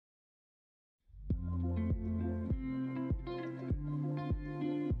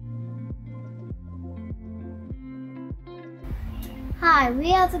Hi,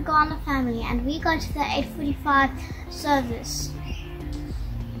 we are the Garner family and we go to the 8:45 service.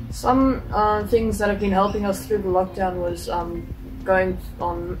 Some things that have been helping us through the lockdown was going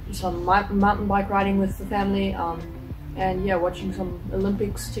on some mountain bike riding with the family and yeah, watching some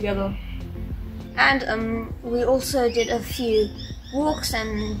Olympics together. And we also did a few walks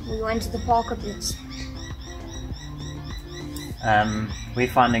and we went to the park a bit. We're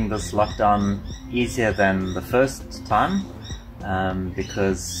finding this lockdown easier than the first time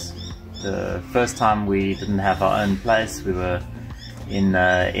because the first time we didn't have our own place. We were in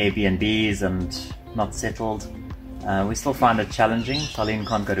Airbnbs and not settled. We still find it challenging. Charlene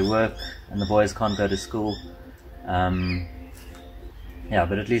can't go to work and the boys can't go to school. Yeah,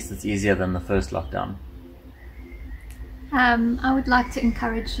 but at least it's easier than the first lockdown. I would like to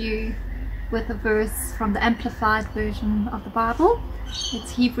encourage you with a verse from the Amplified version of the Bible.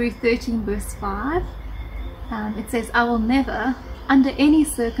 It's Hebrews 13 verse 5. It says, "I will never, under any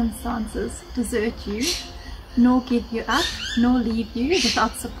circumstances, desert you, nor give you up, nor leave you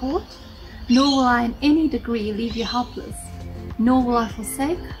without support, nor will I in any degree leave you helpless, nor will I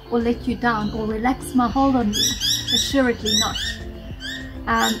forsake or let you down or relax my hold on you, assuredly not."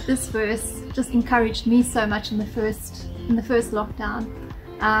 This verse just encouraged me so much in the first lockdown.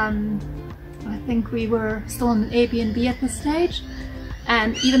 I think we were still in an Airbnb at this stage,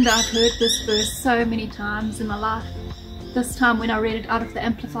 and even though I've heard this verse so many times in my life, this time when I read it out of the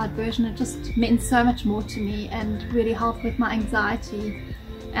Amplified version, it just meant so much more to me and really helped with my anxiety,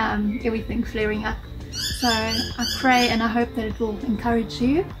 everything flaring up. So I pray and I hope that it will encourage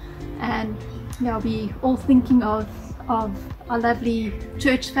you, and I'll be all thinking of our lovely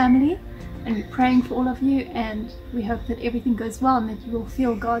church family, and we're praying for all of you, and we hope that everything goes well and that you will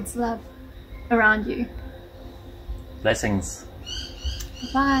feel God's love around you. Blessings.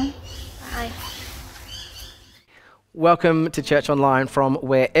 Bye. Bye. Welcome to Church Online from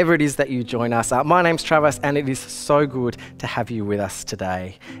wherever it is that you join us. My name's Travis and it is so good to have you with us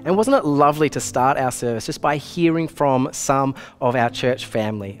today. And wasn't it lovely to start our service just by hearing from some of our church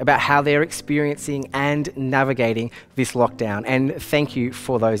family about how they're experiencing and navigating this lockdown? And thank you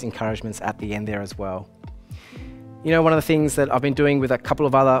for those encouragements at the end there as well. You know, one of the things that I've been doing with a couple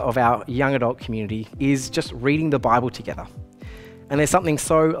of other of our young adult community is just reading the Bible together. And there's something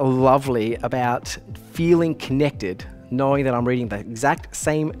so lovely about feeling connected, knowing that I'm reading the exact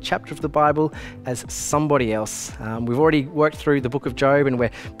same chapter of the Bible as somebody else. We've already worked through the book of Job and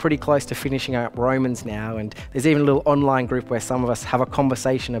we're pretty close to finishing up Romans now. And there's even a little online group where some of us have a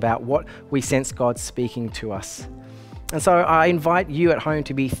conversation about what we sense God's speaking to us. And so I invite you at home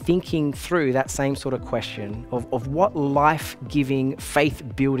to be thinking through that same sort of question of what life-giving,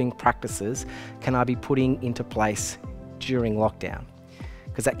 faith-building practices can I be putting into place during lockdown,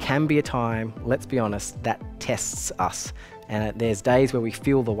 because that can be a time, let's be honest, that tests us. And there's days where we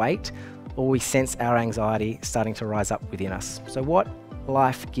feel the weight or we sense our anxiety starting to rise up within us. So what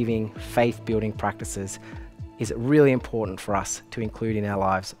life-giving, faith-building practices is it really important for us to include in our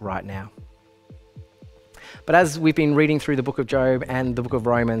lives right now? But as we've been reading through the book of Job and the book of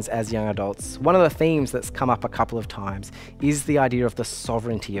Romans as young adults, one of the themes that's come up a couple of times is the idea of the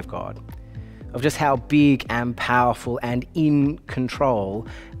sovereignty of God, of just how big and powerful and in control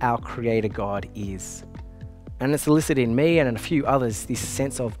our Creator God is. And it's elicited in me and in a few others this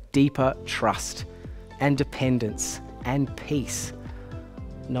sense of deeper trust and dependence and peace,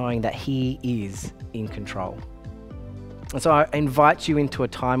 knowing that He is in control. And so I invite you into a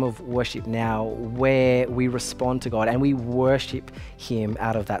time of worship now where we respond to God and we worship Him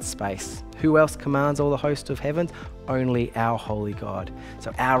out of that space. Who else commands all the host of heaven? Only our holy God.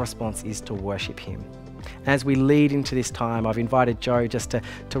 So our response is to worship Him. As we lead into this time, I've invited Jo just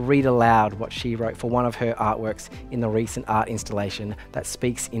to read aloud what she wrote for one of her artworks in the recent art installation that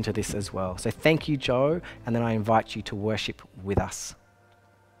speaks into this as well. So thank you, Jo, and then I invite you to worship with us.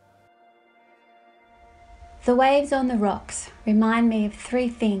 The waves on the rocks remind me of three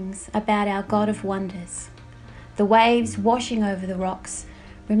things about our God of wonders. The waves washing over the rocks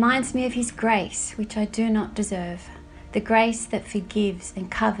reminds me of His grace, which I do not deserve, the grace that forgives and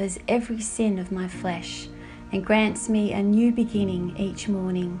covers every sin of my flesh and grants me a new beginning each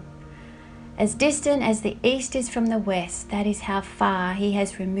morning. As distant as the east is from the west, that is how far He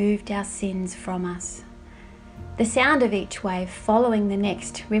has removed our sins from us. The sound of each wave following the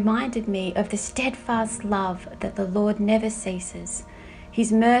next reminded me of the steadfast love that the Lord never ceases.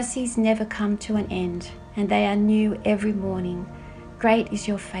 His mercies never come to an end, and they are new every morning. Great is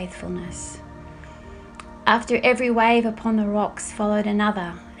your faithfulness. After every wave upon the rocks followed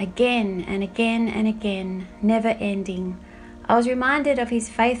another, again and again and again, never ending. I was reminded of His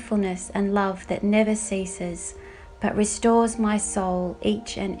faithfulness and love that never ceases. but restores my soul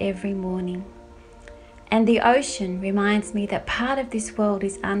each and every morning. And the ocean reminds me that part of this world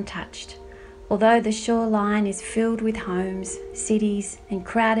is untouched. Although the shoreline is filled with homes, cities, and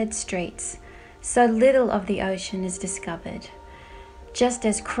crowded streets, so little of the ocean is discovered. Just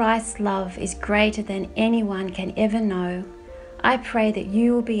as Christ's love is greater than anyone can ever know, I pray that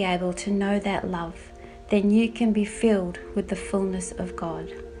you will be able to know that love. Then you can be filled with the fullness of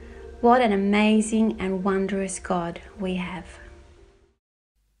God. What an amazing and wondrous God we have.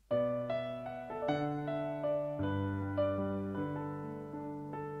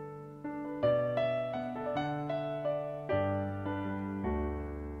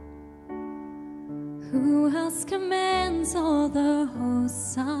 Who else commands all the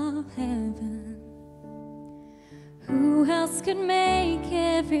hosts of heaven? Who else could make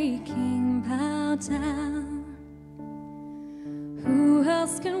every king bow down? Who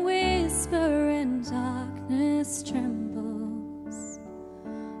else can whisper and darkness trembles?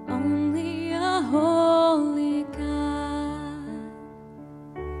 Only a holy God.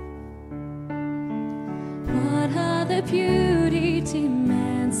 What other beauty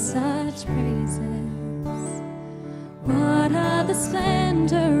demands such praises? What other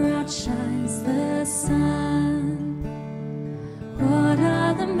splendor outshines the sun? What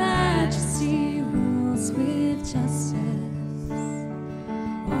other majesty rules with justice?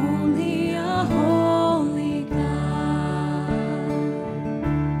 Only a holy God.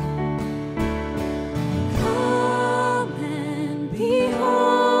 Come and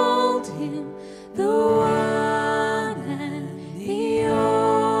behold him, the one and the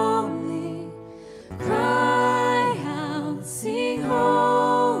only. Cry out, sing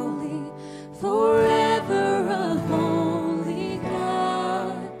holy, forever a holy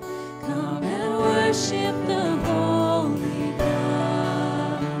God. Come and worship the holy God.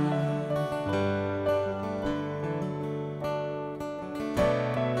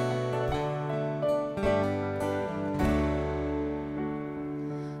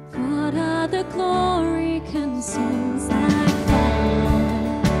 What other glory consumes like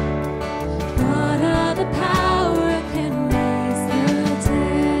fire? What other power can raise the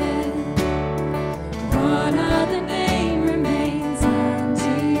dead? What other name remains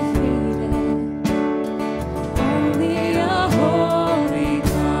undefeated? Only a holy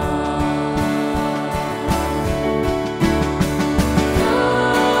God.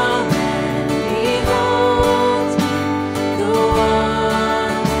 Come and behold him, the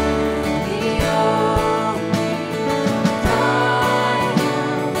one and the only. Cry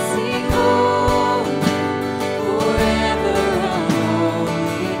out, sing holy, forever a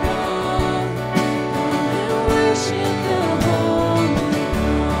holy God. Come and worship the holy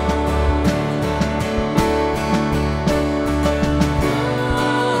God.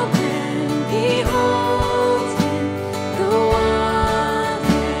 Come and behold him, the one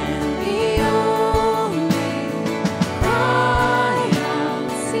and the only. Cry out,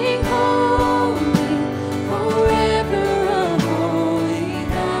 sing holy, forever a holy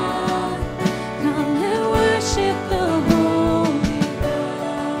God. Come and worship the holy God.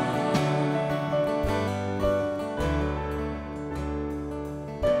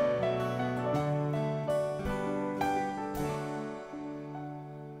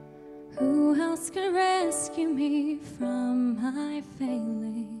 Who else can rescue me from my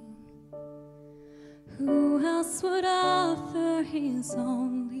failing? Who else would offer his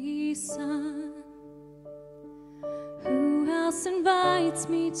only son? Who else invites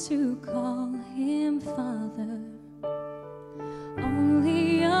me to call him Father?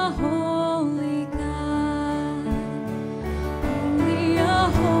 Only a holy God. Only a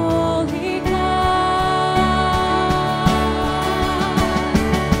holy God.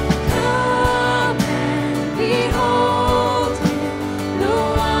 Come and behold him, the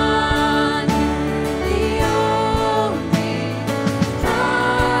one and the only.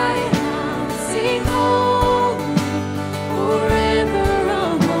 Cry out, sing holy, forever a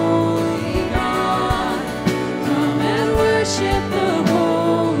holy God. Come and worship the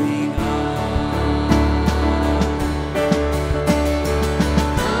holy God.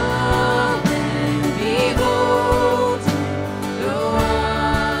 Come and behold him, the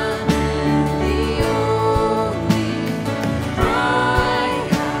one and the only. Cry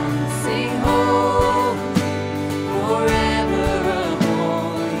out, sing holy, forever a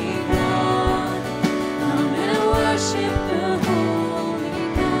holy God. Come and worship the holy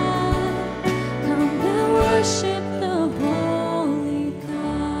God. Come and worship the holy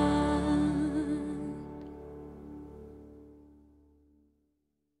God.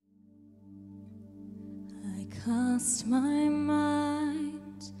 I cast my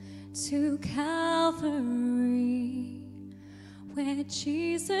mind to Calvary. that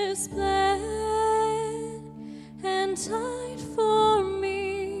Jesus bled and died for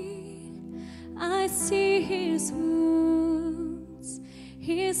me. I see his wounds,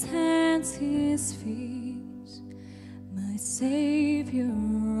 his hands, his feet, my Savior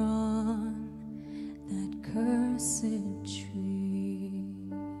on that cursed tree.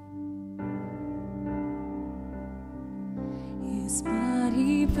 His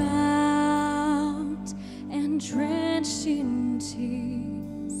body bound and drenched in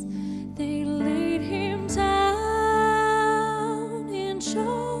tears, they laid him down in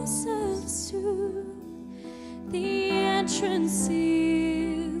Joseph's tomb, the entrance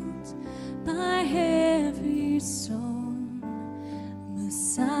sealed by heavy stone,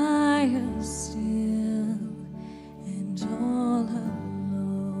 Messiah still and all alone.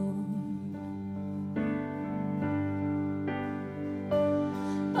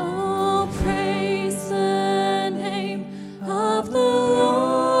 Oh, praise the name of the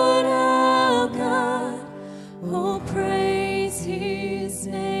Lord our God. Oh, praise his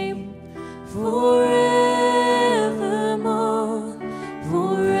name forevermore.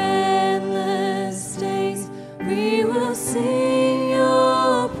 For endless days we will sing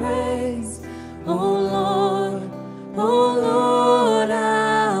your praise. Oh Lord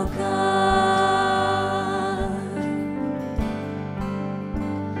our God.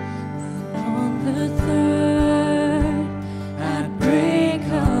 On the third, at break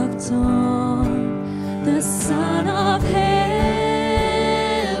of dawn, the Son of Heaven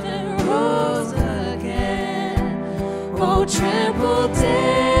rose again. Oh, tremble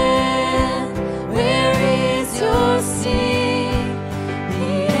death, where is your sting?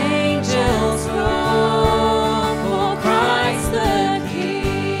 The angels roar for Christ the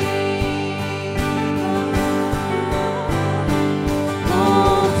King.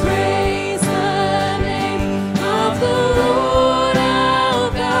 Oh, praise the name of the Lord our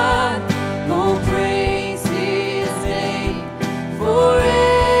God. Oh, praise his name forevermore.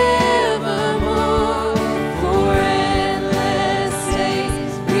 For endless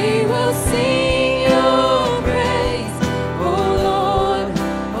days we will sing your praise. Oh Lord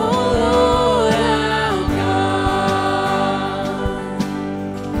our God.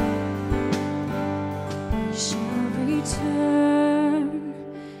 We shall return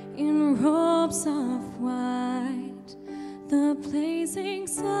in robes of white, the blazing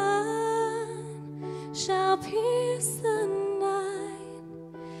sun shall pierce the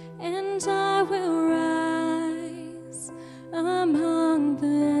night, and I will rise among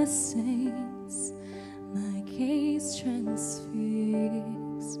the saints, my gaze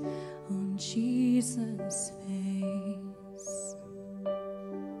transfixed on Jesus' face.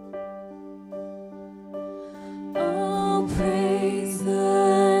 Oh, praise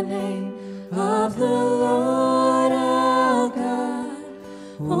the name of the Lord our God.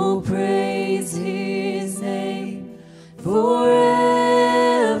 Oh, praise his name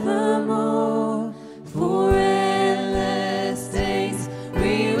forevermore. For endless days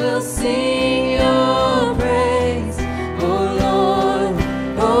we will sing your praise. Oh Lord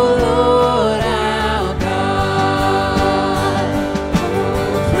our God.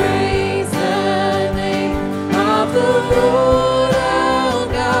 Oh, praise the name of the Lord our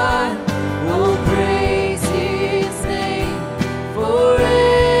God. Oh, praise his name forevermore.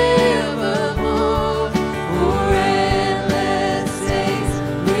 For endless days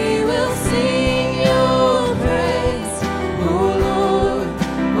we will sing your praise. Oh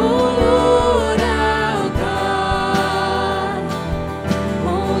Lord our God.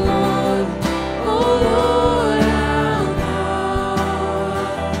 Oh Lord our God.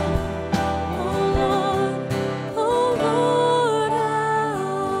 Oh Lord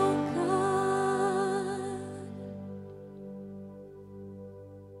our God.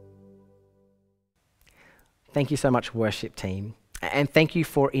 Thank you so much, worship team. And thank you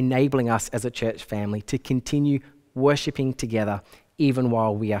for enabling us as a church family to continue worshipping together even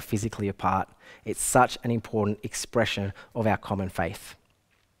while we are physically apart. It's such an important expression of our common faith.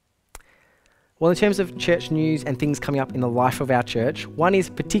 Well, in terms of church news and things coming up in the life of our church, one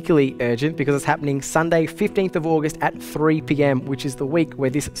is particularly urgent because it's happening Sunday, 15th of August at 3 p.m, which is the week where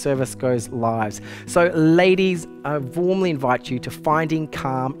this service goes live. So ladies, I warmly invite you to Finding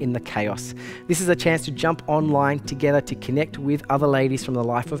Calm in the Chaos. This is a chance to jump online together to connect with other ladies from the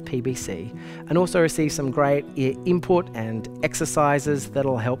life of PBC and also receive some great input and exercises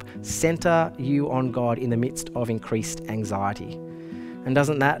that'll help center you on God in the midst of increased anxiety. And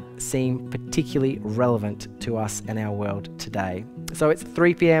doesn't that seem particularly relevant to us and our world today? So it's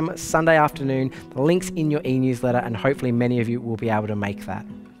 3 p.m. Sunday afternoon. The link's in your e-newsletter and hopefully many of you will be able to make that.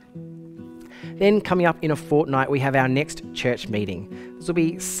 Then coming up in a fortnight, we have our next church meeting. This will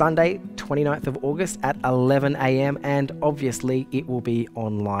be Sunday, 29th of August at 11 a.m. and obviously it will be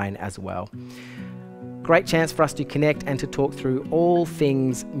online as well. Great chance for us to connect and to talk through all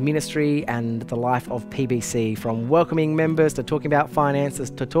things ministry and the life of PBC, from welcoming members to talking about finances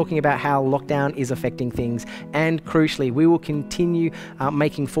to talking about how lockdown is affecting things. And crucially, we will continue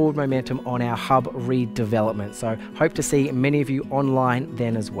making forward momentum on our hub redevelopment. So hope to see many of you online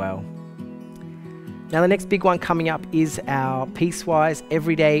then as well. Now, the next big one coming up is our Peacewise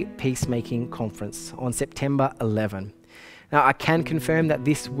Everyday Peacemaking Conference on September 11. Now, I can confirm that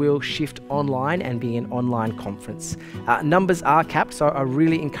this will shift online and be an online conference. Numbers are capped, so I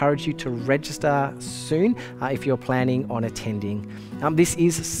really encourage you to register soon if you're planning on attending. This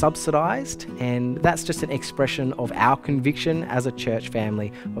is subsidised, and that's just an expression of our conviction as a church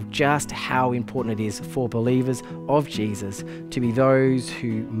family of just how important it is for believers of Jesus to be those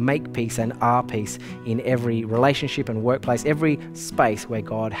who make peace and are peace in every relationship and workplace, every space where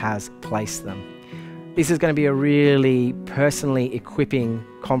God has placed them. This is going to be a really personally equipping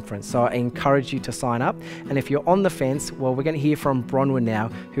conference, so I encourage you to sign up. And if you're on the fence, well, we're going to hear from Bronwyn now,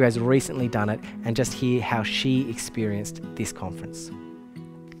 who has recently done it, and just hear how she experienced this conference.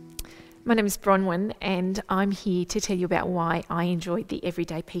 My name is Bronwyn, and I'm here to tell you about why I enjoyed the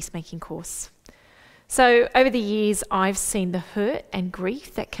Everyday Peacemaking course. So over the years, I've seen the hurt and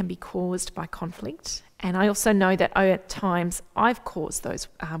grief that can be caused by conflict. And I also know that at times I've caused those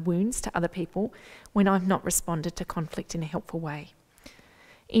wounds to other people when I've not responded to conflict in a helpful way.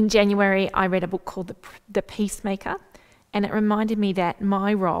 In January, I read a book called The Peacemaker, and it reminded me that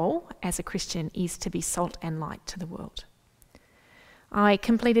my role as a Christian is to be salt and light to the world. I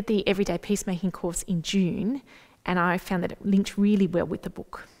completed the Everyday Peacemaking course in June, and I found that it linked really well with the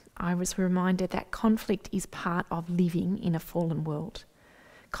book. I was reminded that conflict is part of living in a fallen world.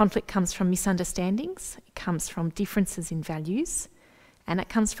 Conflict comes from misunderstandings, it comes from differences in values, and it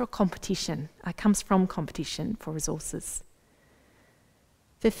comes from competition. It comes from competition for resources.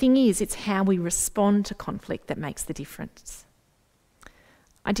 The thing is, it's how we respond to conflict that makes the difference.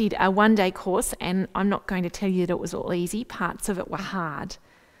 I did a one-day course, and I'm not going to tell you that it was all easy. Parts of it were hard.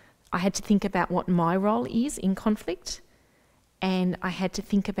 I had to think about what my role is in conflict, and I had to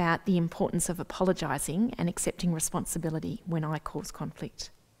think about the importance of apologising and accepting responsibility when I cause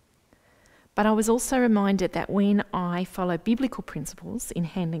conflict. But I was also reminded that when I follow biblical principles in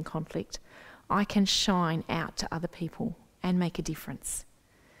handling conflict, I can shine out to other people and make a difference.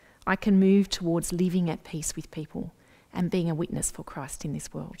 I can move towards living at peace with people and being a witness for Christ in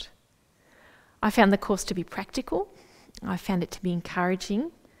this world. I found the course to be practical, I found it to be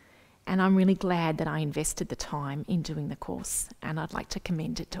encouraging, and I'm really glad that I invested the time in doing the course, and I'd like to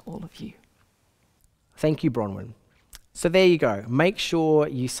commend it to all of you. Thank you, Bronwyn. So there you go. Make sure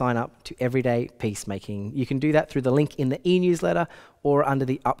you sign up to Everyday Peacemaking. You can do that through the link in the e-newsletter or under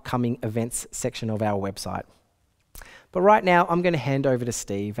the upcoming events section of our website. But right now, I'm going to hand over to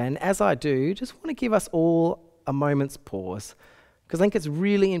Steve, and as I do, just want to give us all a moment's pause, because I think it's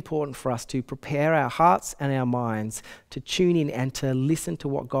really important for us to prepare our hearts and our minds to tune in and to listen to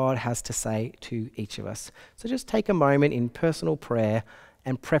what God has to say to each of us. So just take a moment in personal prayer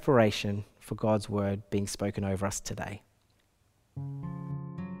and preparation for God's word being spoken over us today.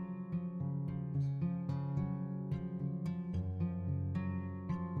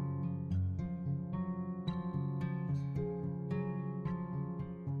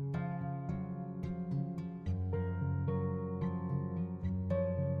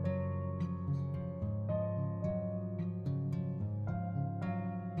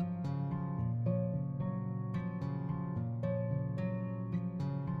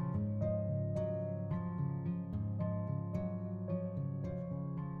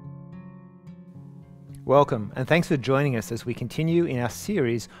 Welcome, and thanks for joining us as we continue in our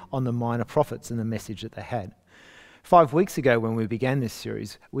series on the minor prophets and the message that they had. 5 weeks ago, when we began this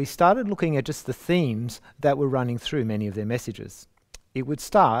series, we started looking at just the themes that were running through many of their messages. It would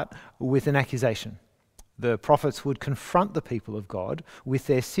start with an accusation. The prophets would confront the people of God with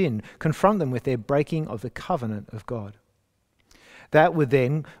their sin, confront them with their breaking of the covenant of God. That would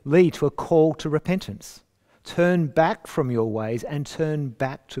then lead to a call to repentance. Turn back from your ways and turn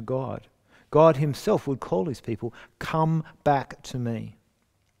back to God. God himself would call his people, come back to me.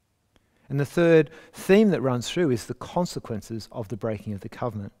 And the third theme that runs through is the consequences of the breaking of the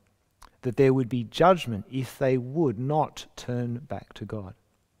covenant, that there would be judgment if they would not turn back to God.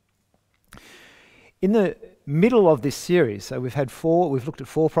 In the middle of this series, so we've looked at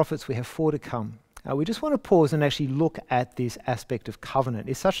 4 prophets, we have 4 to come. We just want to pause and actually look at this aspect of covenant.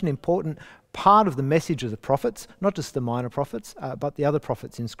 It's such an important part of the message of the prophets, not just the minor prophets, but the other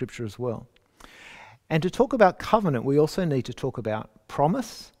prophets in Scripture as well. And to talk about covenant, we also need to talk about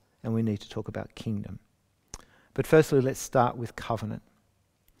promise and we need to talk about kingdom. But firstly, let's start with covenant.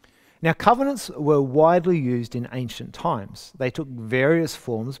 Now, covenants were widely used in ancient times. They took various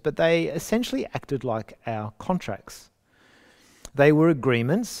forms, but they essentially acted like our contracts. They were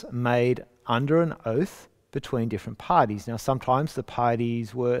agreements made under an oath between different parties. Now, sometimes the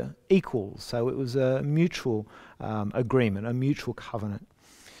parties were equals, so it was a mutual agreement, a mutual covenant.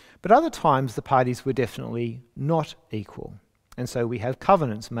 But other times the parties were definitely not equal. And so we have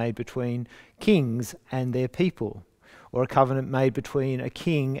covenants made between kings and their people, or a covenant made between a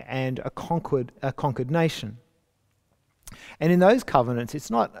king and a conquered nation. And in those covenants, it's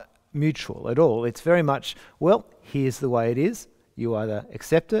not mutual at all. It's very much, well, here's the way it is. You either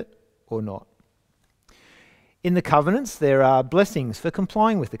accept it or not. In the covenants, there are blessings for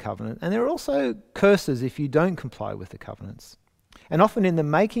complying with the covenant, and there are also curses if you don't comply with the covenants. And often in the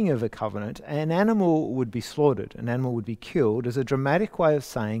making of a covenant, an animal would be slaughtered, an animal would be killed as a dramatic way of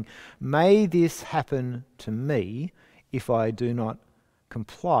saying, may this happen to me if I do not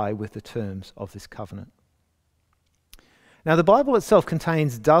comply with the terms of this covenant. Now, the Bible itself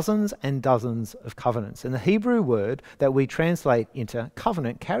contains dozens and dozens of covenants, and the Hebrew word that we translate into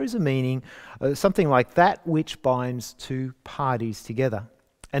covenant carries a meaning something like that which binds two parties together.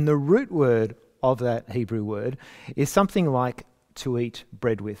 And the root word of that Hebrew word is something like to eat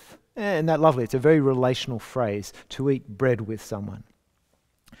bread with. And that's lovely. It's a very relational phrase, to eat bread with someone.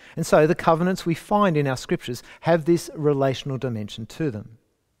 And so the covenants we find in our scriptures have this relational dimension to them.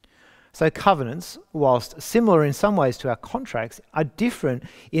 So covenants, whilst similar in some ways to our contracts, are different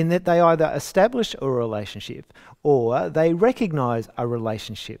in that they either establish a relationship or they recognise a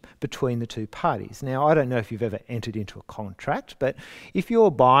relationship between the two parties. Now, I don't know if you've ever entered into a contract, but if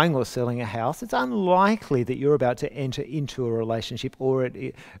you're buying or selling a house, it's unlikely that you're about to enter into a relationship or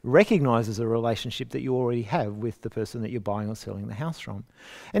it recognises a relationship that you already have with the person that you're buying or selling the house from.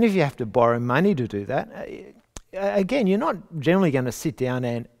 And if you have to borrow money to do that, again, you're not generally going to sit down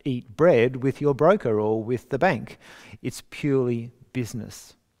and eat bread with your broker or with the bank. It's purely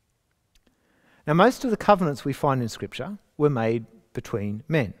business. Now, most of the covenants we find in Scripture were made between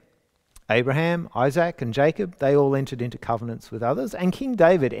men. Abraham, Isaac and Jacob, they all entered into covenants with others, and King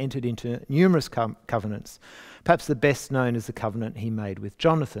David entered into numerous covenants. Perhaps the best known is the covenant he made with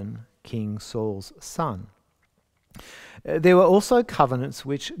Jonathan, King Saul's son. There were also covenants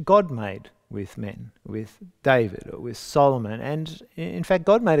which God made with men, with David or with Solomon, and in fact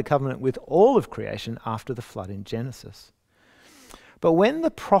God made a covenant with all of creation after the flood in Genesis. But when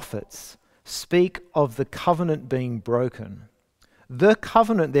the prophets speak of the covenant being broken, the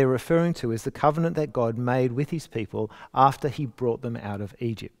covenant they're referring to is the covenant that God made with his people after he brought them out of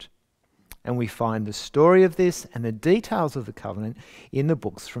Egypt. And we find the story of this and the details of the covenant in the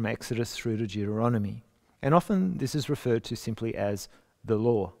books from Exodus through to Deuteronomy. And often this is referred to simply as the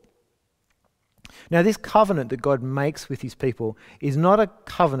law. Now, this covenant that God makes with his people is not a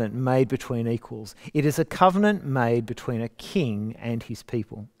covenant made between equals. It is a covenant made between a king and his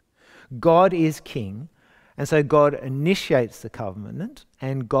people. God is king, and so God initiates the covenant,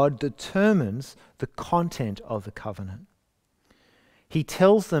 and God determines the content of the covenant. He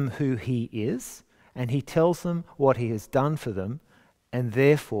tells them who he is, and he tells them what he has done for them, and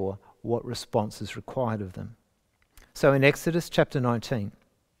therefore what response is required of them. So in Exodus chapter 19,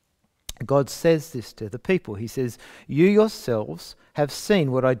 God says this to the people. He says, "You yourselves have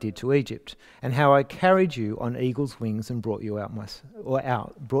seen what I did to Egypt, and how I carried you on eagle's wings and brought you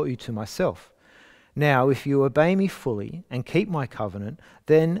to myself. Now, if you obey me fully and keep my covenant,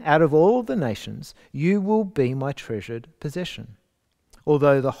 then out of all the nations you will be my treasured possession.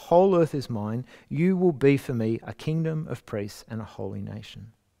 Although the whole earth is mine, you will be for me a kingdom of priests and a holy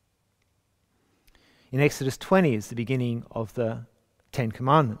nation." In Exodus 20 is the beginning of the Ten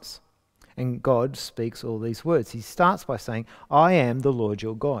Commandments. And God speaks all these words. He starts by saying, "I am the Lord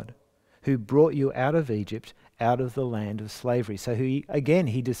your God, who brought you out of Egypt, out of the land of slavery." So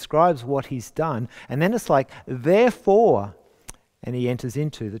he describes what he's done, and then it's like, "Therefore," and he enters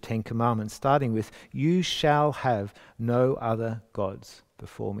into the Ten Commandments, starting with, "You shall have no other gods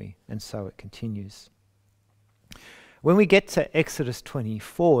before me." And so it continues. When we get to Exodus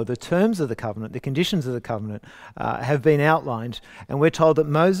 24, the terms of the covenant, the conditions of the covenant have been outlined, and we're told that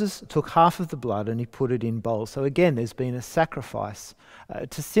Moses took half of the blood and he put it in bowls. So again, there's been a sacrifice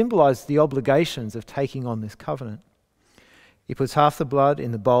to symbolize the obligations of taking on this covenant. He puts half the blood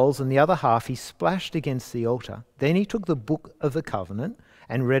in the bowls and the other half he splashed against the altar. Then he took the book of the covenant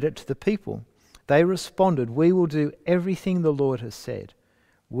and read it to the people. They responded, "We will do everything the Lord has said.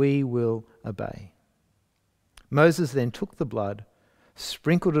 We will obey." Moses then took the blood,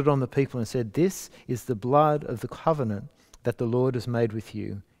 sprinkled it on the people and said, "This is the blood of the covenant that the Lord has made with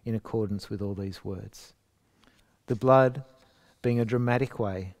you in accordance with all these words." The blood being a dramatic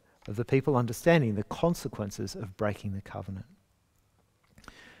way of the people understanding the consequences of breaking the covenant.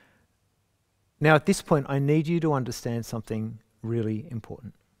 Now at this point, I need you to understand something really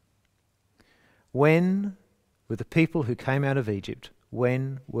important. When were the people who came out of Egypt,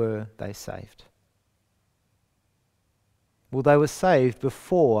 when were they saved? Well, they were saved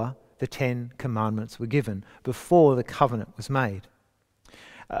before the 10 Commandments were given, before the covenant was made.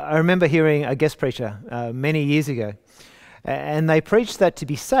 I remember hearing a guest preacher many years ago, and they preached that to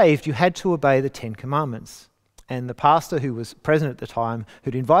be saved, you had to obey the 10 Commandments. And the pastor who was present at the time,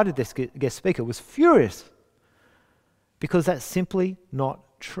 who'd invited this guest speaker, was furious because that's simply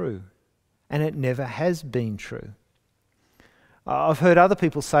not true. And it never has been true. I've heard other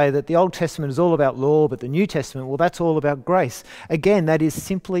people say that the Old Testament is all about law, but the New Testament, well, that's all about grace. Again, that is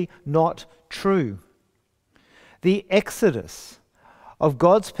simply not true. The exodus of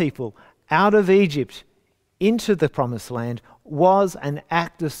God's people out of Egypt into the Promised Land was an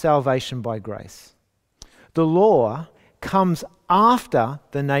act of salvation by grace. The law comes after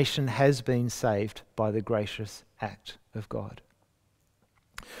the nation has been saved by the gracious act of God.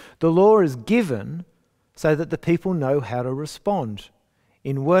 The law is given so that the people know how to respond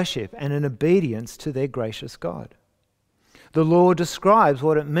in worship and in obedience to their gracious God. The law describes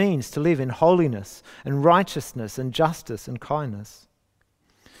what it means to live in holiness and righteousness and justice and kindness.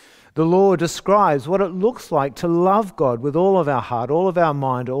 The law describes what it looks like to love God with all of our heart, all of our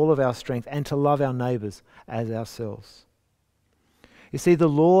mind, all of our strength, and to love our neighbours as ourselves. You see, the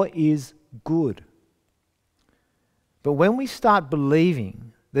law is good. But when we start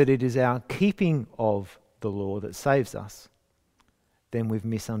believing that it is our keeping of the law that saves us, then we've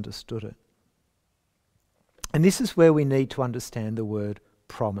misunderstood it. And this is where we need to understand the word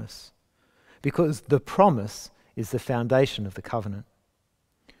promise, because the promise is the foundation of the covenant.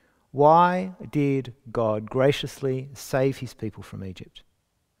 Why did God graciously save his people from Egypt?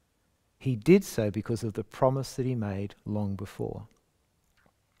 He did so because of the promise that he made long before.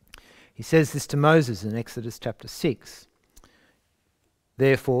 He says this to Moses in Exodus chapter 6.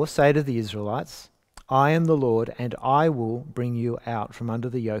 "Therefore say to the Israelites, I am the Lord, and I will bring you out from under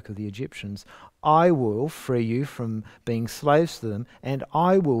the yoke of the Egyptians. I will free you from being slaves to them, and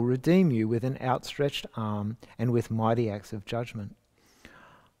I will redeem you with an outstretched arm and with mighty acts of judgment."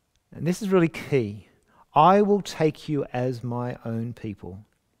 And this is really key. "I will take you as my own people,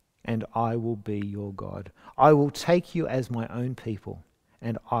 and I will be your God." I will take you as my own people,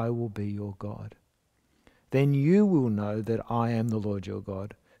 and I will be your God. "Then you will know that I am the Lord your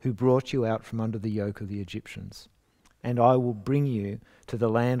God, who brought you out from under the yoke of the Egyptians. And I will bring you to the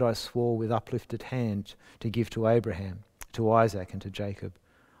land I swore with uplifted hand to give to Abraham, to Isaac, and to Jacob.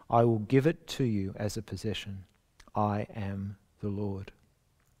 I will give it to you as a possession. I am the Lord."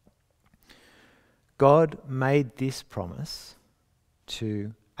 God made this promise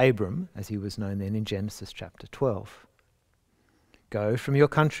to Abram, as he was known then in Genesis chapter 12. "Go from your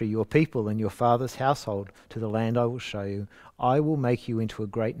country, your people, and your father's household to the land I will show you. I will make you into a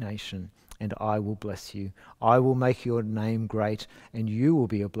great nation, and I will bless you. I will make your name great, and you will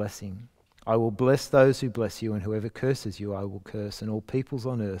be a blessing. I will bless those who bless you, and whoever curses you I will curse, and all peoples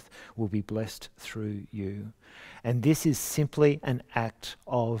on earth will be blessed through you." And this is simply an act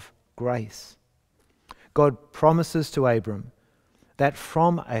of grace. God promises to Abram that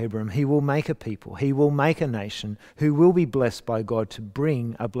from Abram he will make a people, he will make a nation who will be blessed by God to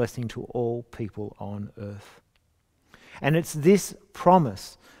bring a blessing to all people on earth. And it's this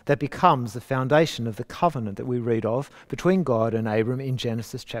promise that becomes the foundation of the covenant that we read of between God and Abram in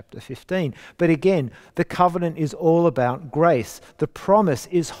Genesis chapter 15. But again, the covenant is all about grace. The promise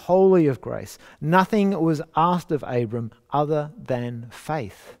is wholly of grace. Nothing was asked of Abram other than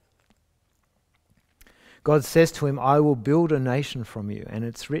faith. God says to him, "I will build a nation from you." And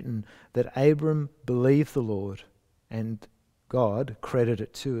it's written that Abram believed the Lord, and God credited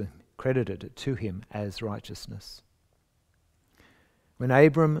it to him as righteousness. When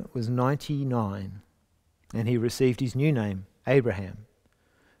Abram was 99 and he received his new name, Abraham,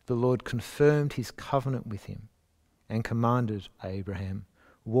 the Lord confirmed his covenant with him and commanded Abraham,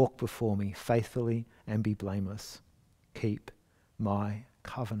 "Walk before me faithfully and be blameless. Keep my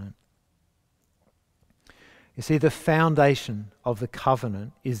covenant." You see, the foundation of the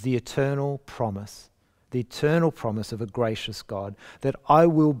covenant is the eternal promise of a gracious God, that I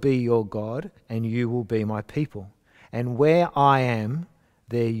will be your God and you will be my people. And where I am,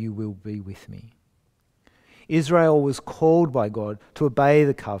 there you will be with me. Israel was called by God to obey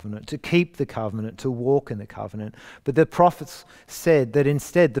the covenant, to keep the covenant, to walk in the covenant. But the prophets said that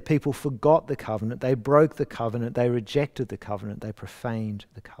instead the people forgot the covenant, they broke the covenant, they rejected the covenant, they profaned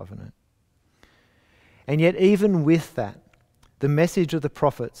the covenant. And yet even with that, the message of the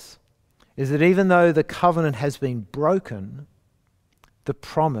prophets is that even though the covenant has been broken, the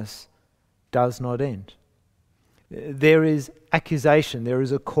promise does not end. There is accusation, there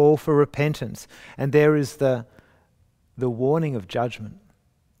is a call for repentance, and there is the warning of judgment.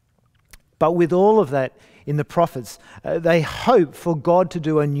 But with all of that in the prophets, they hope for God to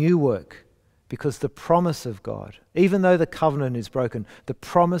do a new work, because the promise of God, even though the covenant is broken, the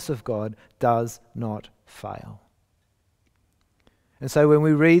promise of God does not fail. And so when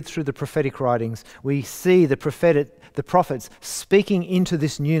we read through the prophetic writings, we see the prophets speaking into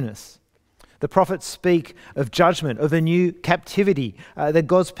this newness. The prophets speak of judgment, of a new captivity, that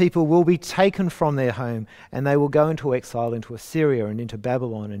God's people will be taken from their home and they will go into exile into Assyria and into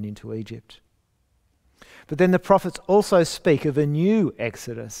Babylon and into Egypt. But then the prophets also speak of a new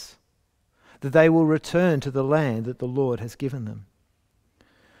exodus, that they will return to the land that the Lord has given them.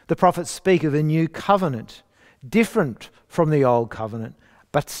 The prophets speak of a new covenant, different from the old covenant,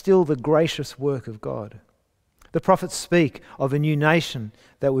 but still the gracious work of God. The prophets speak of a new nation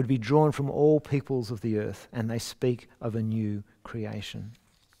that would be drawn from all peoples of the earth, and they speak of a new creation.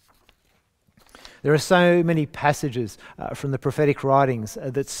 There are so many passages from the prophetic writings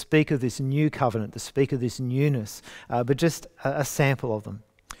that speak of this new covenant, that speak of this newness, but just a sample of them.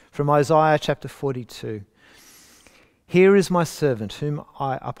 From Isaiah chapter 42. Here is my servant whom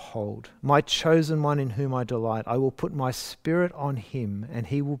I uphold, my chosen one in whom I delight. I will put my spirit on him, and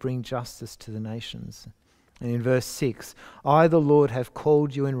he will bring justice to the nations. And in verse 6, I, the Lord, have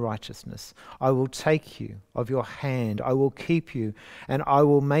called you in righteousness. I will take you of your hand. I will keep you, and I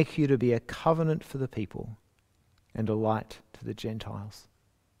will make you to be a covenant for the people and a light to the Gentiles.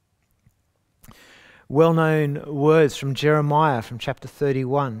 Well-known words from Jeremiah from chapter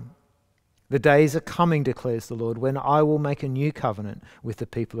 31. The days are coming, declares the Lord, when I will make a new covenant with the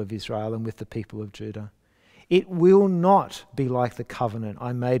people of Israel and with the people of Judah. It will not be like the covenant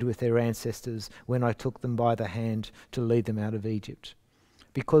I made with their ancestors when I took them by the hand to lead them out of Egypt,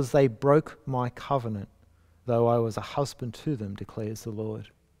 because they broke my covenant, though I was a husband to them, declares the Lord.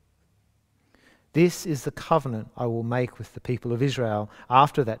 This is the covenant I will make with the people of Israel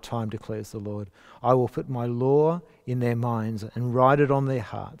after that time, declares the Lord. I will put my law in their minds and write it on their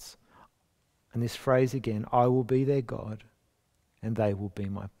hearts. And this phrase again, I will be their God and they will be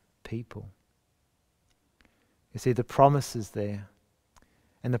my people. You see, the promise is there,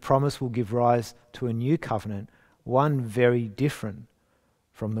 and the promise will give rise to a new covenant, one very different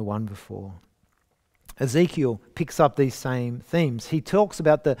from the one before. Ezekiel picks up these same themes. He talks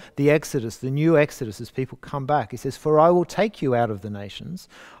about the Exodus, the new Exodus, as people come back. He says, for I will take you out of the nations,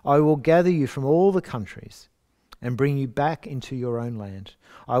 I will gather you from all the countries and bring you back into your own land.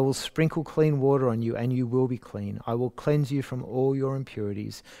 I will sprinkle clean water on you, and you will be clean. I will cleanse you from all your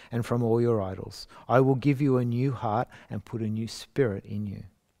impurities and from all your idols. I will give you a new heart and put a new spirit in you.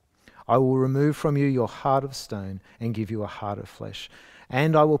 I will remove from you your heart of stone and give you a heart of flesh.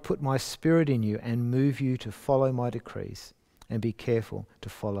 And I will put my spirit in you and move you to follow my decrees and be careful to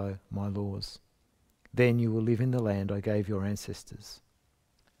follow my laws. Then you will live in the land I gave your ancestors.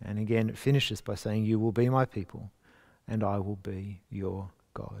 And again, it finishes by saying, you will be my people, and I will be your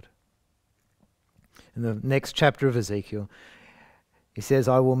God. In the next chapter of Ezekiel, he says,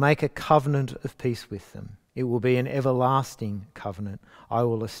 I will make a covenant of peace with them. It will be an everlasting covenant. I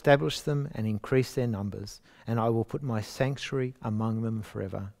will establish them and increase their numbers, and I will put my sanctuary among them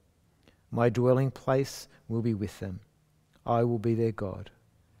forever. My dwelling place will be with them. I will be their God,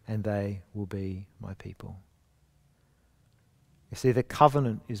 and they will be my people. You see, the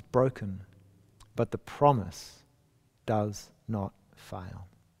covenant is broken, but the promise does not fail.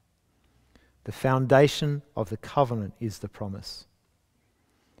 The foundation of the covenant is the promise.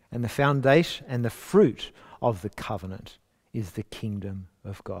 And the foundation and the fruit of the covenant is the kingdom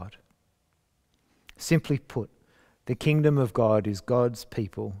of God. Simply put, the kingdom of God is God's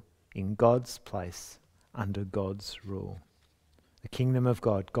people in God's place under God's rule. The kingdom of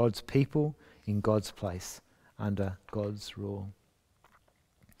God, God's people in God's place under God's rule.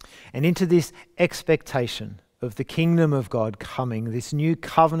 And into this expectation of the kingdom of God coming, this new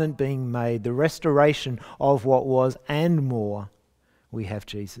covenant being made, the restoration of what was and more, we have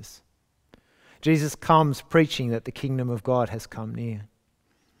Jesus. Jesus comes preaching that the kingdom of God has come near.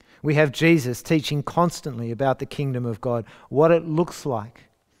 We have Jesus teaching constantly about the kingdom of God, what it looks like.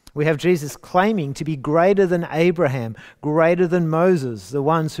 We have Jesus claiming to be greater than Abraham, greater than Moses, the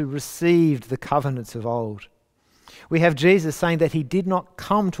ones who received the covenants of old. We have Jesus saying that he did not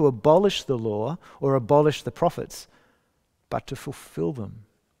come to abolish the law or abolish the prophets, but to fulfill them.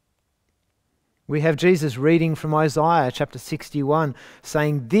 We have Jesus reading from Isaiah chapter 61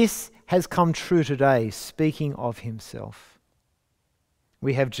 saying, "This has come true today," speaking of himself.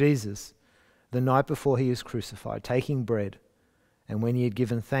 We have Jesus, the night before he is crucified, taking bread, and when he had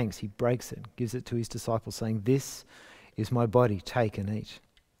given thanks, he breaks it, gives it to his disciples, saying, "This is my body, take and eat."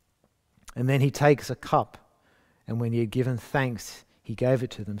 And then he takes a cup, and when he had given thanks, he gave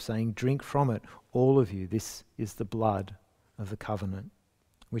it to them, saying, "Drink from it, all of you. This is the blood of the covenant,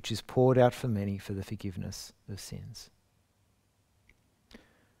 which is poured out for many for the forgiveness of sins."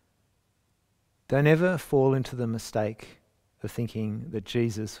 Don't ever fall into the mistake of thinking that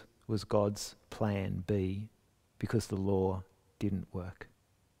Jesus was God's plan B because the law didn't work.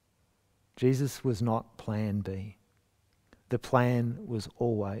 Jesus was not plan B. The plan was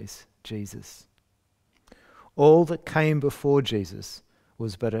always Jesus. All that came before Jesus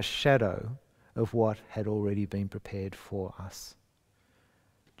was but a shadow of what had already been prepared for us.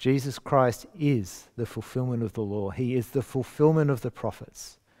 Jesus Christ is the fulfillment of the law. He is the fulfillment of the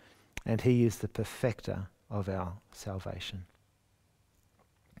prophets, and he is the perfecter of our salvation.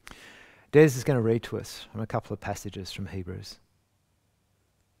 Des is going to read to us from a couple of passages from Hebrews.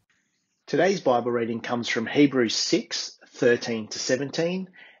 Today's Bible reading comes from Hebrews 6:13 to 17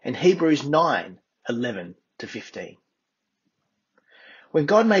 and Hebrews 9:11 to 15. When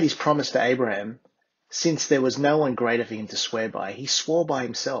God made his promise to Abraham, since there was no one greater for him to swear by, he swore by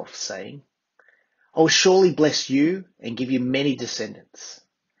himself, saying, "I will surely bless you and give you many descendants."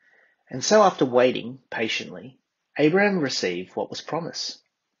 And so after waiting patiently, Abraham received what was promised.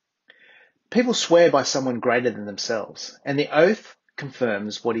 People swear by someone greater than themselves, and the oath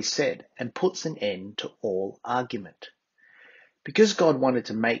confirms what is said and puts an end to all argument. Because God wanted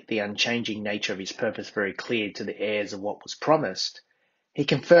to make the unchanging nature of his purpose very clear to the heirs of what was promised, he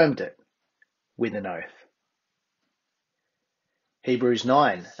confirmed it with an oath. Hebrews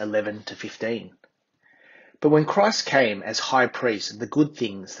 9:11 to 15. But when Christ came as high priest of the good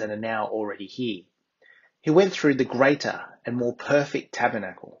things that are now already here, he went through the greater and more perfect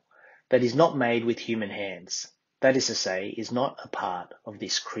tabernacle that is not made with human hands, that is to say, is not a part of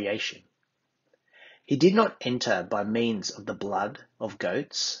this creation. He did not enter by means of the blood of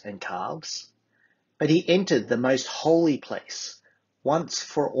goats and calves, but he entered the most holy place once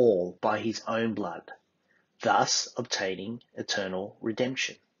for all by his own blood, thus obtaining eternal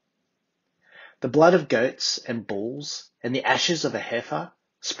redemption. The blood of goats and bulls and the ashes of a heifer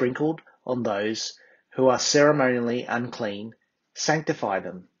sprinkled on those who are ceremonially unclean sanctify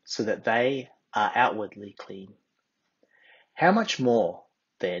them so that they are outwardly clean. How much more,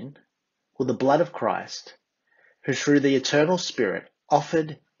 then, will the blood of Christ, who through the eternal Spirit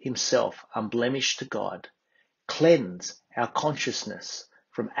offered himself unblemished to God, cleanse our consciousness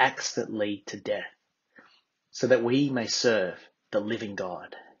from acts that lead to death, so that we may serve the living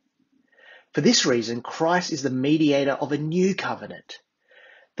God? For this reason, Christ is the mediator of a new covenant,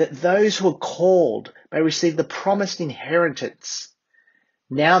 that those who are called may receive the promised inheritance,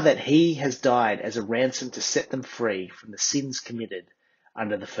 now that he has died as a ransom to set them free from the sins committed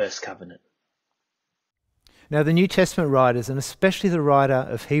under the first covenant. Now, the New Testament writers, and especially the writer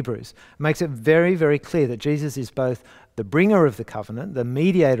of Hebrews, makes it very, very clear that Jesus is both the bringer of the covenant, the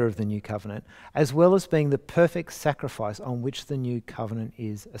mediator of the new covenant, as well as being the perfect sacrifice on which the new covenant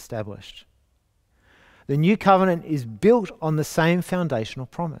is established. The new covenant is built on the same foundational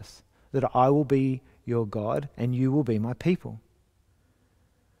promise, that I will be your God and you will be my people.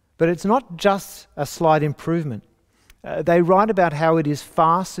 But it's not just a slight improvement. They write about how it is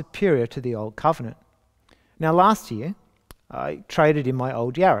far superior to the old covenant. Now, last year, I traded in my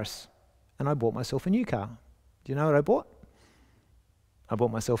old Yaris and I bought myself a new car. Do you know what I bought? I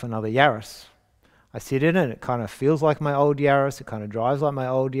bought myself another Yaris. I sit in it, it kind of feels like my old Yaris, it kind of drives like my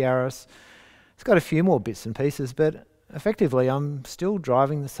old Yaris. It's got a few more bits and pieces, but effectively I'm still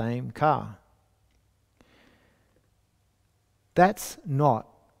driving the same car. That's not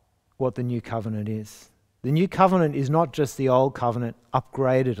what the new covenant is. The new covenant is not just the old covenant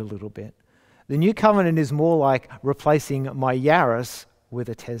upgraded a little bit. The new covenant is more like replacing my Yaris with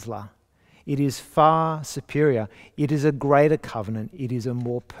a Tesla. It is far superior. It is a greater covenant. It is a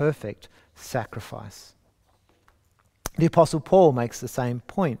more perfect sacrifice. The Apostle Paul makes the same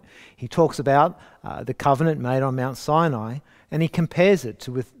point. He talks about the covenant made on Mount Sinai, and he compares it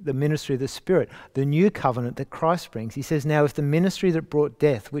with the ministry of the Spirit, the new covenant that Christ brings. He says, "Now if the ministry that brought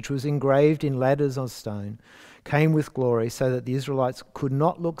death, which was engraved in ladders on stone, came with glory, so that the Israelites could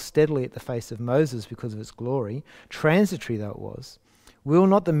not look steadily at the face of Moses because of its glory, transitory though it was, will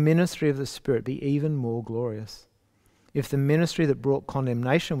not the ministry of the Spirit be even more glorious? If the ministry that brought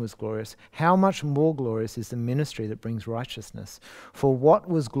condemnation was glorious, how much more glorious is the ministry that brings righteousness? For what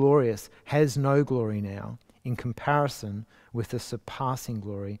was glorious has no glory now in comparison with the surpassing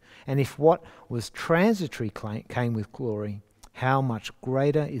glory. And if what was transitory came with glory, how much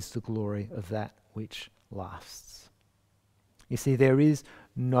greater is the glory of that which lasts? You see, there is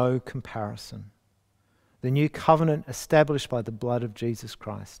no comparison. The new covenant established by the blood of Jesus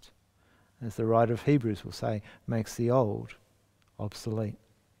Christ, as the writer of Hebrews will say, makes the old obsolete.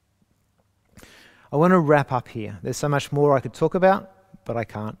 I want to wrap up here. There's so much more I could talk about, but I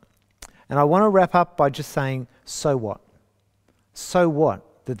can't. And I want to wrap up by just saying, so what? So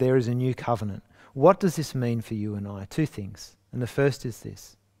what that there is a new covenant? What does this mean for you and I? Two things. And the first is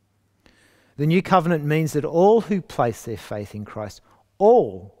this. The new covenant means that all who place their faith in Christ,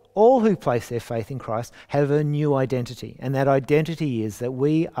 all who place their faith in Christ have a new identity. And that identity is that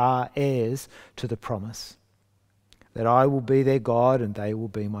we are heirs to the promise. That I will be their God and they will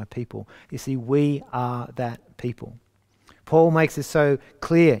be my people. You see, we are that people. Paul makes it so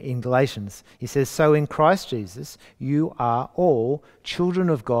clear in Galatians. He says, so in Christ Jesus, you are all children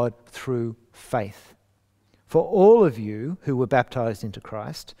of God through faith. For all of you who were baptized into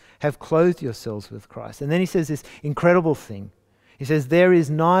Christ have clothed yourselves with Christ. And then he says this incredible thing. He says, there is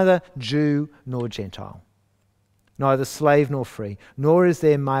neither Jew nor Gentile, neither slave nor free, nor is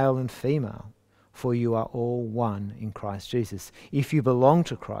there male and female, for you are all one in Christ Jesus. If you belong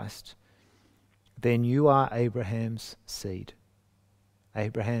to Christ, then you are Abraham's seed,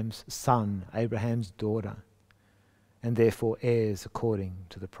 Abraham's son, Abraham's daughter, and therefore heirs according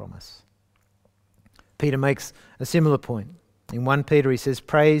to the promise. Peter makes a similar point. In 1 Peter he says,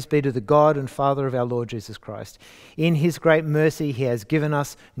 praise be to the God and Father of our Lord Jesus Christ. In his great mercy he has given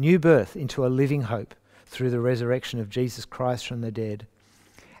us new birth into a living hope through the resurrection of Jesus Christ from the dead,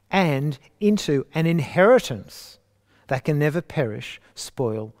 and into an inheritance that can never perish,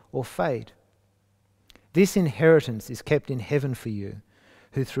 spoil, or fade. This inheritance is kept in heaven for you,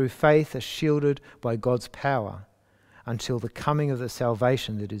 who through faith are shielded by God's power until the coming of the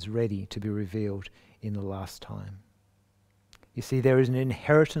salvation that is ready to be revealed in the last time. You see, there is an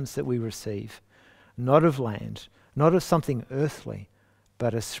inheritance that we receive, not of land, not of something earthly,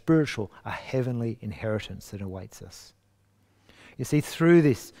 but a spiritual, a heavenly inheritance that awaits us. You see,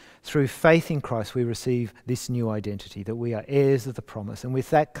 through faith in Christ, we receive this new identity, that we are heirs of the promise. And with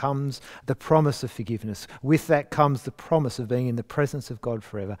that comes the promise of forgiveness. With that comes the promise of being in the presence of God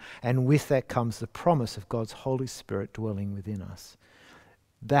forever. And with that comes the promise of God's Holy Spirit dwelling within us.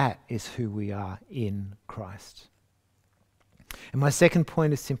 That is who we are in Christ. And my second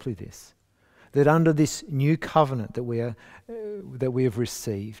point is simply this, that under this new covenant that we have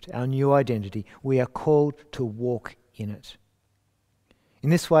received, our new identity, we are called to walk in it. In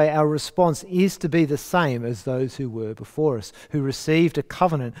this way, our response is to be the same as those who were before us, who received a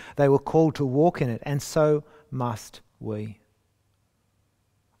covenant. They were called to walk in it, and so must we.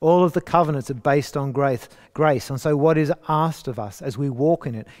 All of the covenants are based on grace, and so what is asked of us as we walk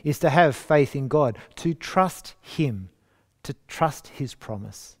in it is to have faith in God, to trust Him, to trust His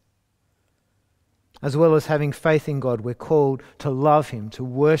promise. As well as having faith in God, we're called to love Him, to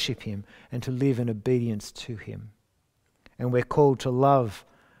worship Him, and to live in obedience to Him. And we're called to love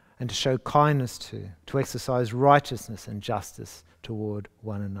and to show kindness to exercise righteousness and justice toward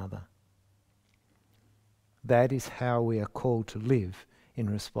one another. That is how we are called to live in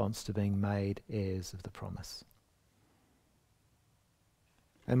response to being made heirs of the promise.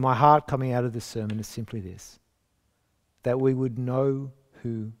 And my heart coming out of this sermon is simply this, that we would know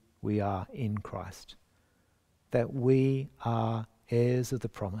who we are in Christ, that we are heirs of the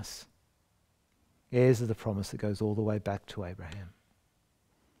promise that goes all the way back to Abraham.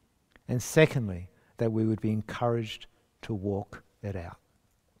 And secondly, that we would be encouraged to walk it out.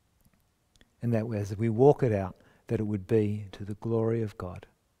 And that as we walk it out, that it would be to the glory of God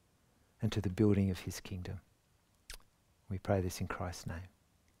and to the building of His kingdom. We pray this in Christ's name.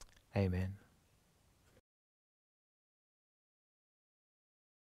 Amen.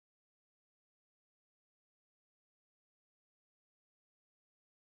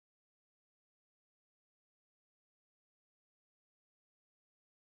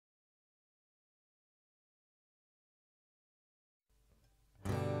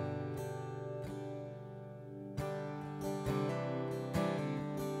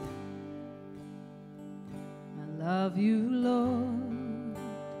 Love you, Lord.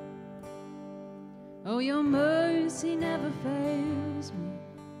 Oh, your mercy never fails me.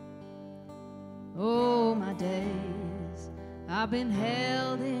 Oh, my days I've been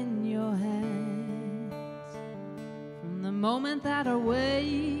held in your hands. From the moment that I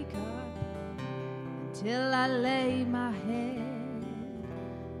wake up till I lay my head.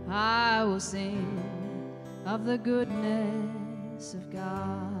 I will sing of the goodness of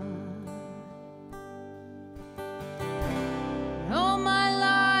God. All my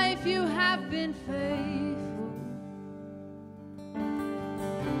life you have been faithful.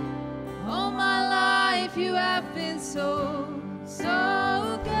 All my life you have been so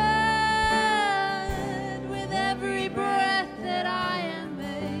good. With every breath that I am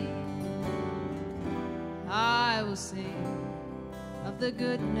made, I will sing of the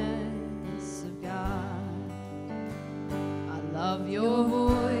goodness of God. I love your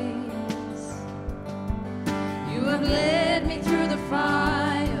voice. You have led me through the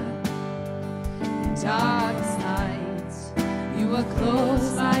fire in darkest nights. You are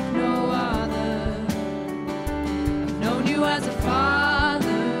close like no other. I've known you as a father,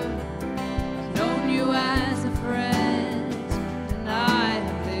 I've known you as a friend, and I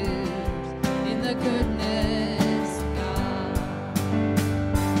have lived in the goodness of God.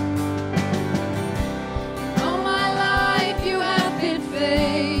 All my life you have been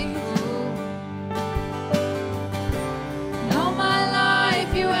faithful. And all my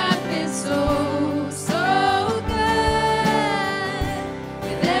life you have been so good.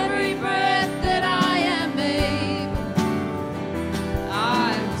 With every breath that I am able,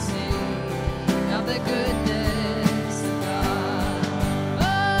 I will sing of the goodness of God.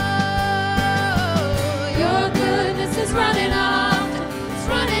 Oh, your goodness is running after, it's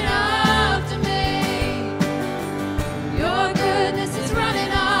running after me. Your goodness is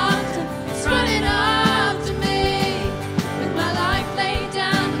running after, it's running after me. With my life laid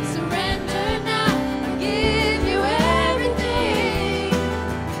down and surrendered now, I give you everything.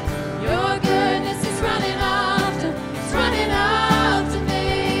 Your goodness is running after, it's running after me.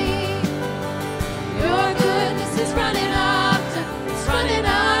 Your goodness is running after, it's running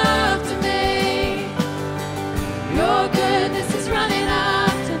after me. Your goodness is running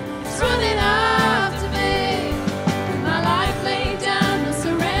after, it's running after me. With my life laid down and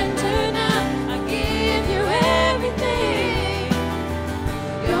surrender now, I give you everything.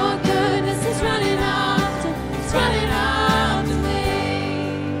 Your goodness is running after, it's running after me.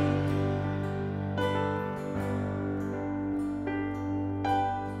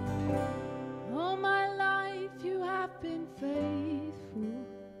 All my life you have been faithful.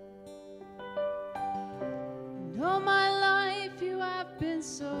 And all my life you have been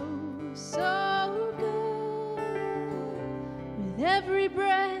so good. With every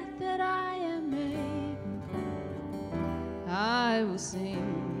breath that I am able, I will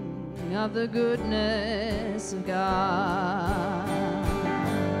sing of the goodness of God.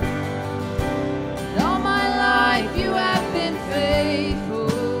 And all my life you have been faithful.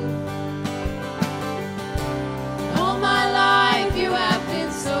 All my life you have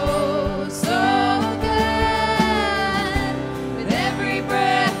been so good. With every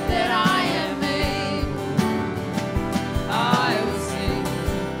breath that I am able, I will sing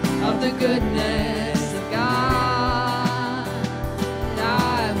of the goodness of God. And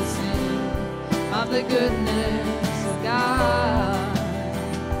I will sing of the goodness of God.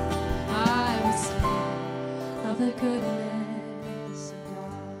 I will sing of the goodness of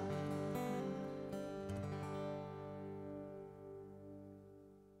God.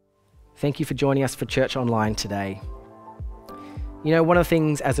 Thank you for joining us for Church Online today. You know, one of the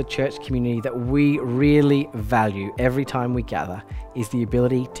things as a church community that we really value every time we gather is the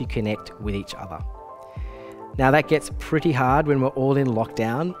ability to connect with each other. Now that gets pretty hard when we're all in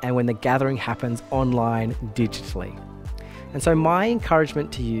lockdown and when the gathering happens online digitally. And so my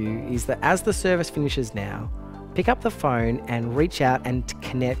encouragement to you is that as the service finishes now, pick up the phone and reach out and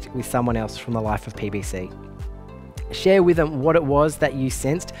connect with someone else from the life of PBC. Share with them what it was that you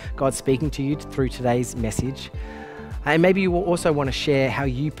sensed God speaking to you through today's message. And maybe you will also want to share how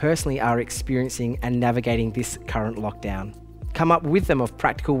you personally are experiencing and navigating this current lockdown. Come up with them of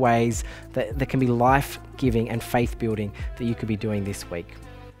practical ways that can be life-giving and faith-building that you could be doing this week.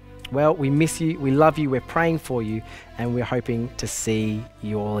 Well, we miss you, we love you, we're praying for you, and we're hoping to see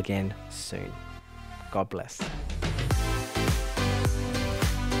you all again soon. God bless.